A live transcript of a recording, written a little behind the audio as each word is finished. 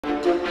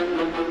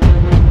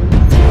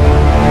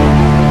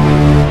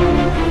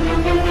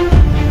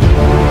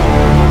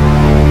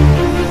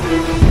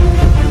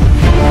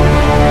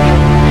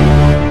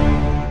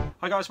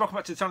guys, welcome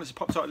back to the channel. This is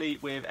Pop Tart Lee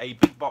with a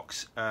big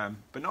box,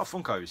 but not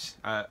Funkos,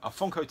 a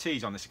Funko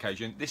tees on this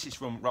occasion. This is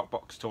from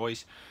Rockbox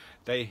Toys.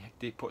 They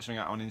did put something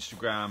out on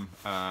Instagram,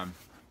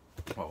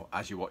 well,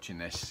 as you're watching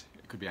this,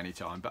 it could be any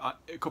time, but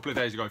a couple of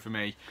days ago for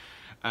me.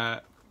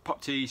 Pop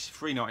tees,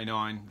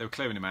 $3.99, they were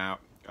clearing them out.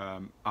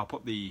 I'll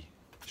put the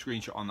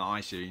screenshot on that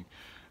I seen.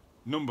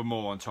 Number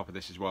more on top of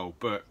this as well,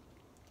 but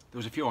there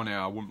was a few on here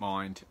I wouldn't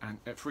mind, and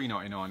at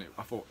 $3.99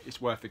 I thought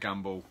it's worth the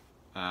gamble.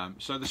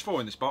 So there's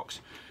 4 in this box.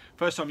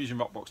 First time using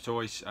Rockbox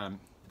Toys.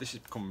 This has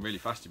become really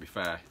fast, to be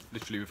fair.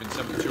 Literally within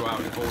 72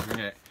 hours of ordering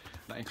it.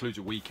 That includes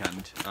a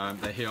weekend.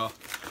 They're here.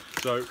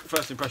 So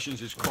first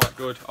impressions is quite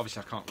good.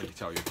 Obviously I can't really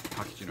tell you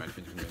packaging or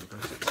anything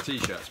because it's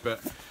t-shirts, but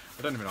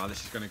I don't even know how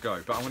this is going to go.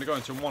 But I'm going to go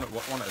into them one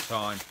at a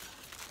time.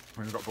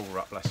 We've got bubble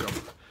wrap, bless them.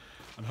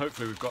 And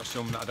hopefully we've got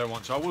some that I don't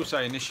want. So I will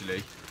say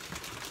initially,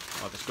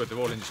 oh, that's good. They're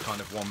all in just kind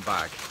of one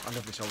bag. I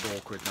love this old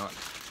awkward now.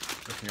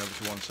 Looking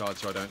over to one side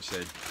so I don't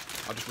see.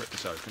 I'll just rip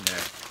this open here.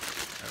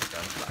 There we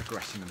go, that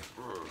aggression.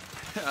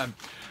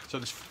 So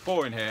there's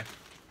 4 in here.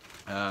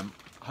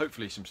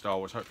 Hopefully some Star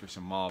Wars, hopefully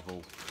some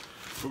Marvel.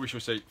 But we shall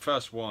see.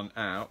 First one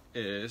out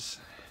is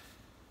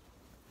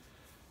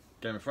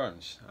Game of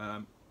Thrones.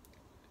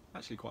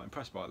 Actually quite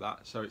impressed by that.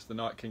 So it's the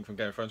Night King from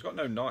Game of Thrones. Got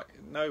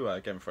no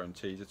Game of Thrones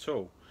teas at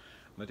all.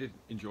 And I did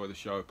enjoy the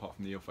show apart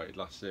from the ill-fated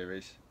last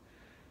series.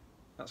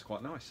 That's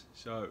quite nice.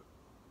 So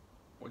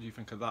what do you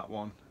think of that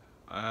one?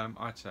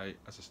 I'd say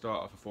as a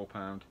starter for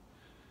 £4.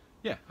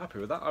 Yeah, happy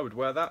with that. I would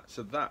wear that.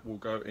 So that will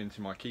go into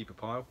my keeper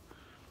pile.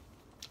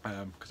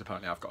 Because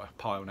apparently I've got a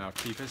pile now of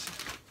keepers.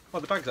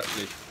 Well, the bag's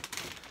actually,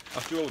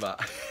 after all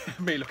that,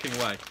 me looking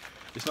away,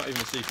 it's not even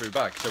a see-through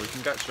bag. So we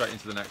can get straight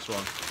into the next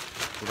one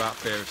without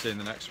fear of seeing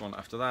the next one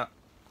after that.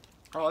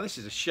 Oh, this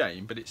is a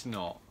shame, but it's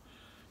not.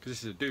 Because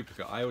this is a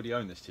duplicate. I already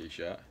own this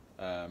t-shirt.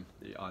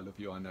 The I Love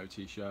You, I Know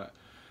t-shirt.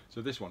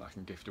 So this one I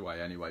can gift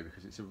away anyway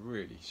because it's a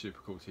really super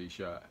cool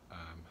t-shirt.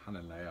 Han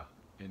and Leia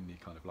in the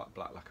kind of like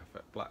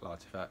black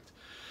light effect.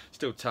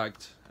 Still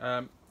tagged.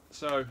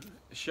 So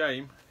a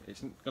shame.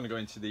 It's going to go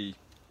into the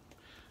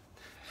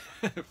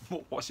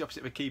what's the opposite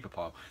of a keeper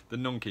pile? The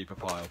non-keeper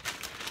pile.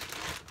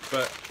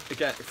 But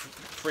again,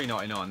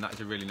 $3.99. That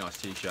is a really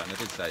nice t-shirt. And I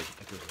did say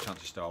if there was a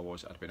chance of Star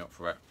Wars, I'd have been up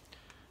for it.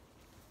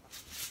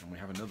 And we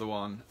have another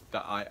one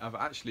that I've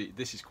actually.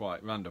 This is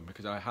quite random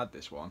because I had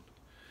this one.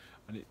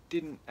 And it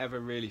didn't ever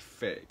really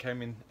fit. It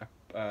came in,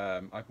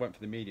 I went for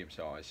the medium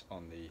size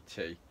on the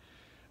tee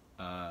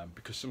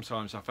because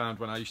sometimes I found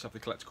when I used to have the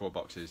collector core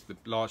boxes, the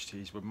large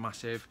tees were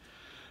massive.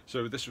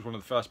 So this was one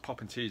of the first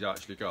popping tees I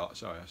actually got.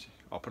 Sorry,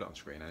 I'll put it on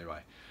screen anyway.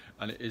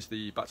 And it is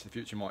the Back to the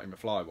Future Marty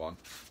McFly one,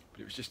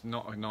 but it was just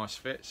not a nice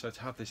fit. So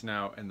to have this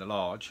now in the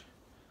large,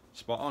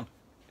 spot on.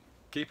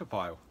 Keeper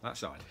pile, that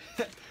side.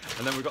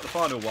 And then we've got the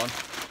final one.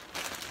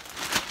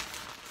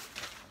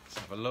 Let's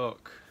have a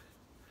look.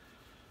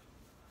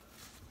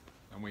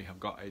 And we have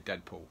got a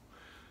Deadpool.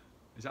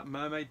 Is that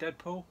Mermaid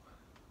Deadpool?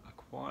 I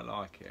quite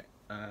like it.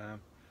 I'm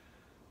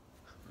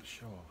not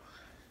sure.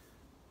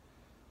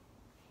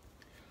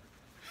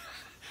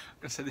 I'm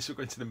going to say this will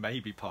go into the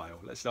maybe pile.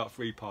 Let's start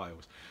 3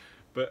 piles.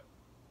 But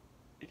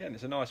again,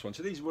 it's a nice one.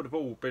 So these would have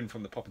all been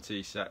from the Pop and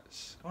Tea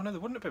sets. Oh no, they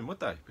wouldn't have been, would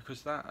they?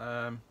 Because that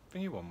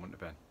thingy one wouldn't have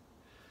been.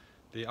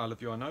 The I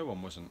Love You, I Know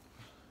one wasn't.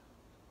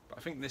 But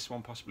I think this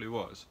one possibly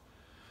was.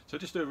 So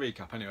just do a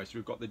recap anyway. So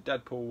we've got the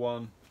Deadpool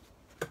one.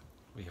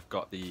 We have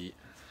got the,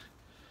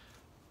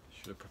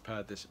 should have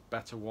prepared this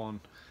better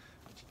one,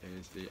 which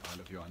is the I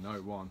Love You, I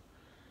Know one.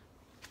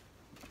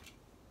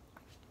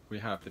 We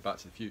have the Back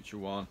to the Future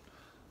one.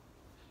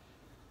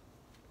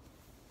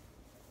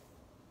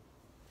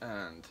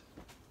 And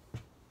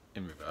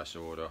in reverse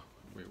order,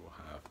 we will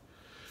have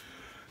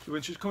the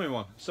Winter's Coming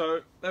one.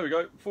 So there we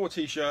go, 4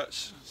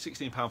 t-shirts,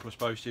 £16 plus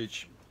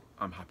postage.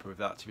 I'm happy with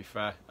that, to be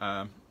fair.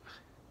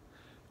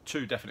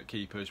 2 definite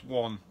keepers,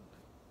 1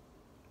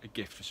 a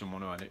gift for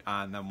someone,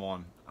 and then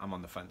 1 I'm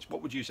on the fence.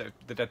 What would you say?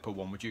 The Deadpool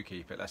one, would you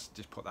keep it? Let's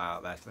just put that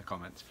out there to the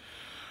comments.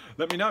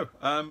 Let me know.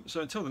 So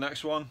until the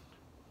next one,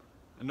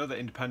 another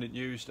independent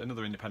used,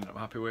 another independent I'm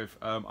happy with.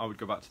 I would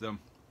go back to them.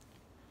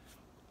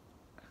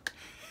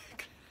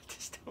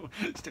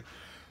 still.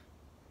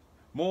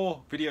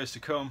 More videos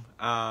to come.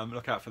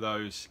 Look out for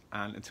those,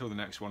 and until the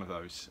next one of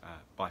those,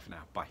 bye for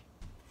now. Bye.